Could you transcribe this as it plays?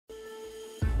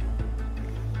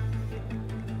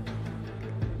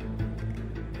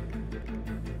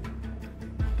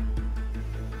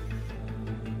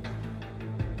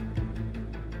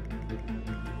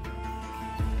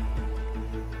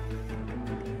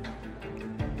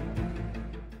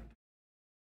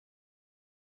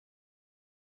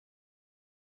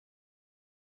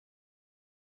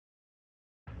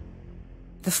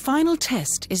The final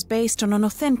test is based on an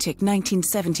authentic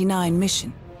 1979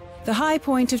 mission, the high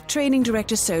point of training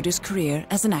director Soda's career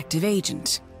as an active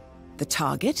agent. The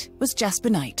target was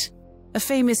Jasper Knight, a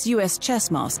famous US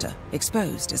chess master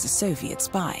exposed as a Soviet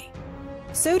spy.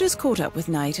 Soda's caught up with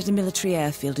Knight at a military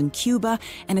airfield in Cuba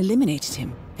and eliminated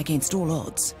him against all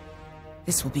odds.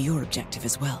 This will be your objective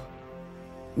as well.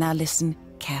 Now listen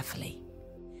carefully.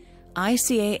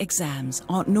 ICA exams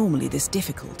aren't normally this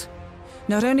difficult.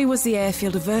 Not only was the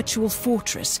airfield a virtual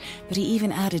fortress, but he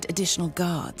even added additional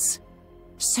guards.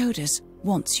 Sodas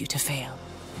wants you to fail.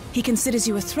 He considers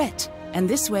you a threat, and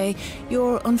this way,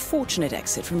 your unfortunate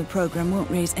exit from the program won't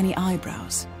raise any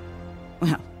eyebrows.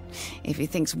 Well, if he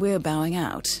thinks we're bowing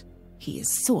out, he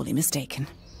is sorely mistaken.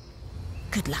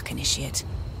 Good luck, Initiate.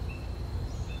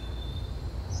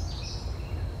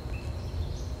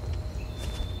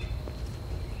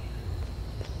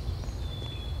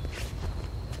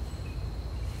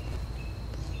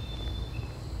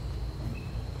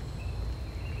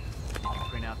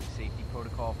 Print out the safety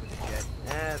protocol for the jet.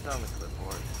 It's on the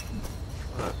clipboard.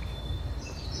 Look,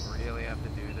 you really have to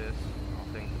do this, all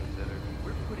things considered.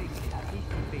 We're putting a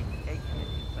tasty-baked egghead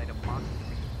inside a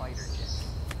Monster fighter jet.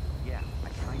 Yeah, I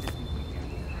kinda think we can.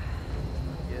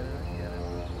 I get it.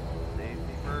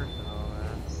 Safety first and all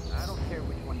that. I don't care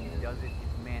which one does it,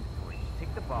 it's mandatory. Just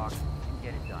tick the box and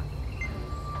get it done.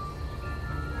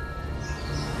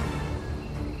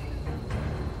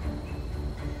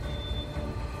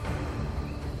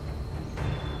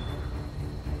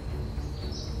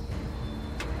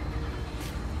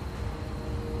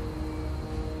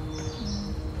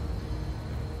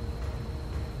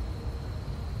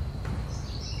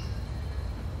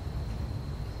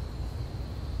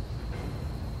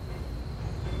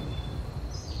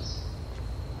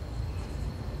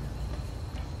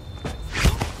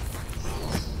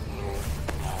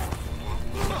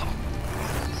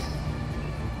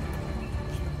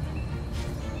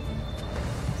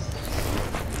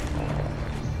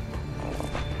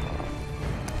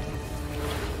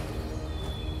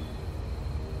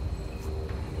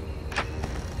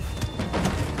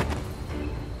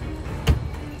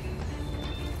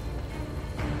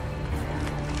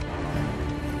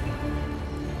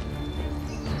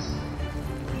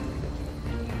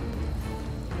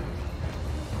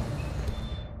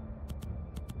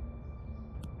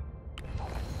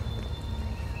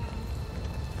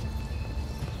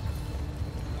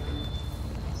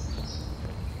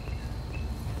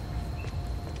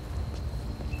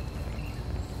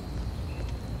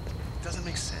 Doesn't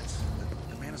make sense.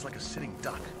 The man is like a sitting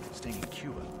duck, staying in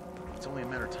Cuba. It's only a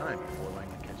matter of time before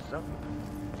Langley catches up with him.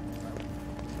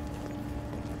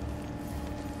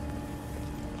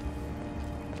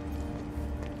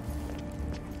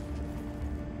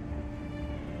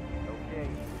 Okay.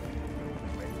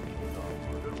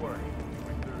 Good work.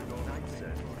 Knight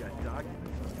said he got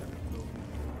documents on that.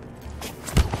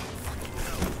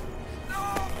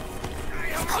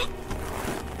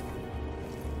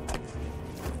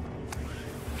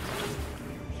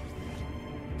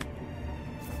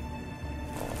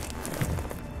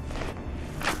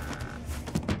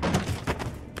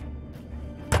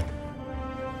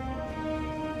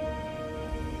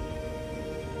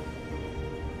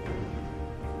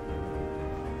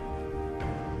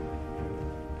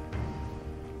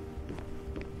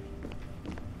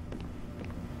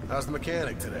 How's the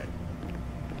mechanic today?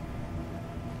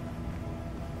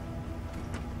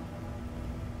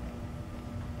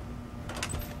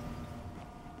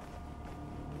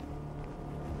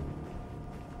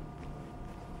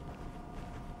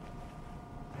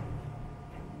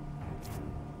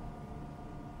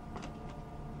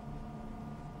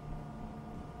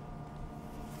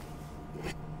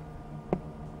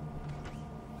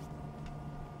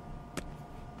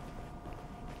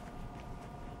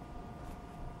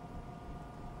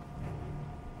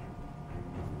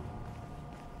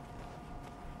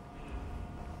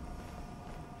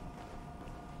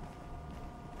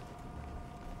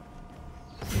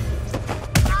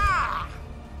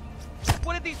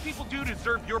 What did these people do to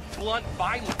deserve your blunt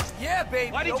violence? Yeah,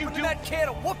 baby. Why did you Opening do that can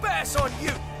of whoop ass on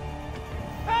you?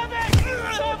 Help me!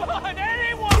 Someone!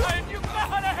 Anyone! You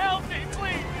gotta help me,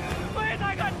 please! Please,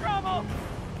 I got trouble!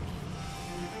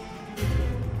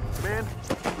 Command,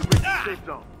 we reached the safe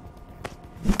zone.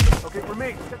 Okay, for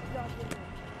me.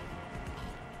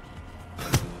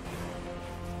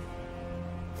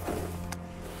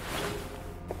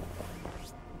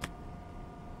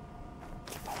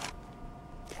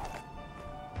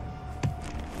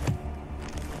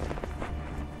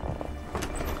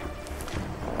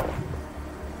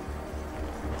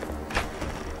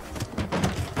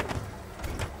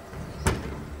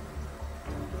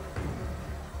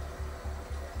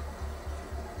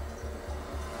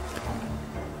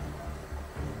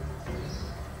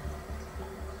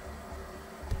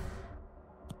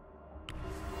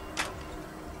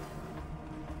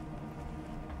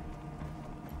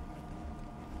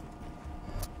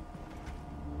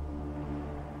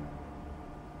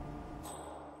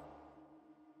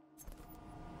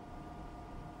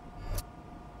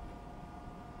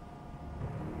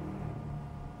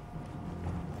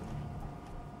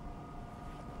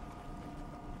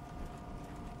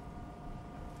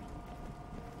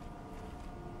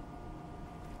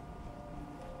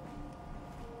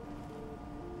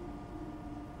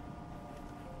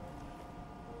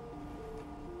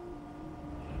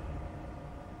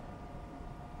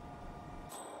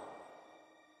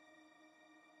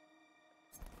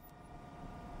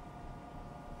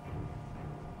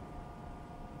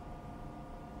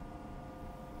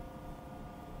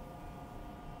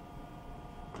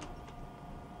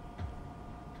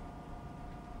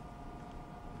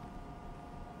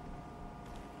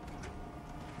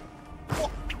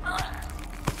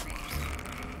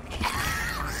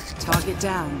 Target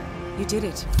down. You did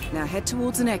it. Now head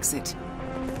towards an exit.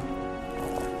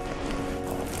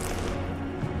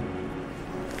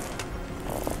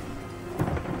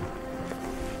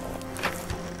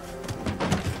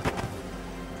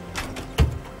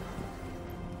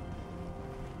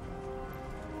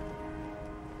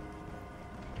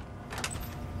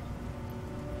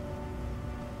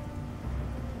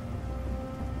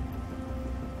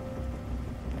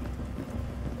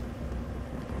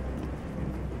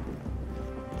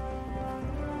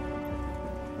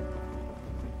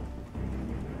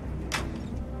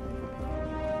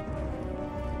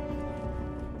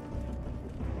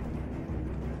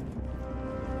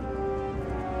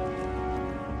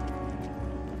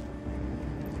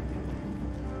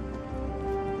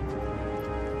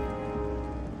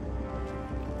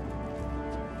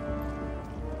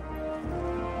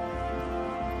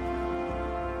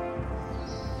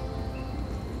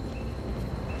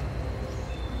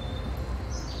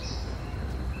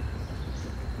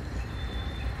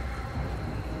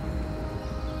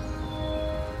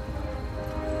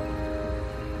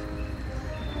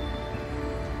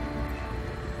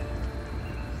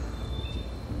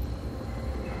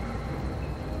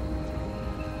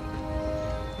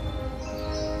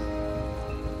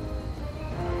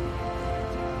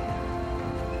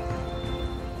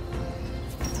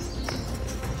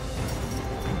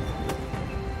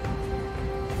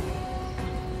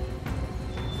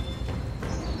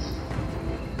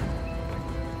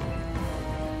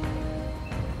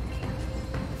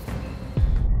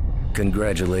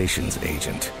 Congratulations,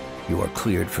 Agent. You are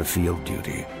cleared for field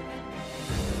duty.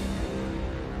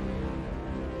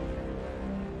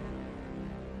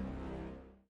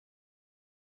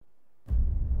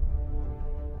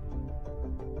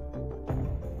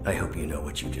 I hope you know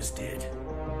what you just did.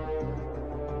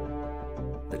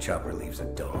 The chopper leaves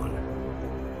at dawn.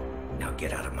 Now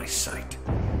get out of my sight.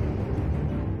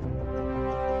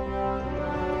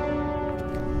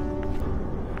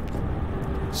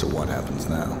 So what happens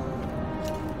now?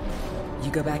 You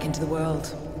go back into the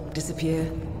world,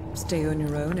 disappear, stay on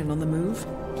your own and on the move.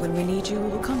 When we need you, we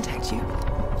will contact you.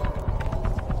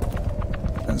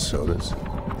 And so does?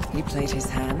 He played his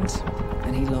hand,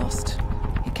 and he lost.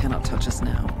 He cannot touch us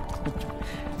now.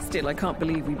 Still, I can't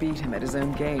believe we beat him at his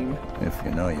own game. If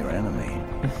you know your enemy.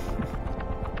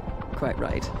 Quite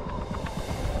right.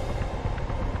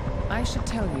 I should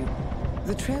tell you,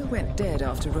 the trail went dead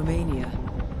after Romania.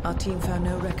 Our team found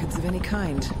no records of any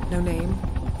kind. No name.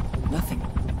 Nothing.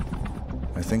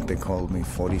 I think they called me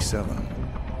 47.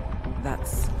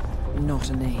 That's not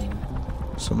a name.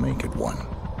 So make it one.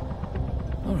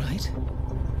 All right.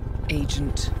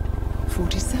 Agent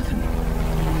 47.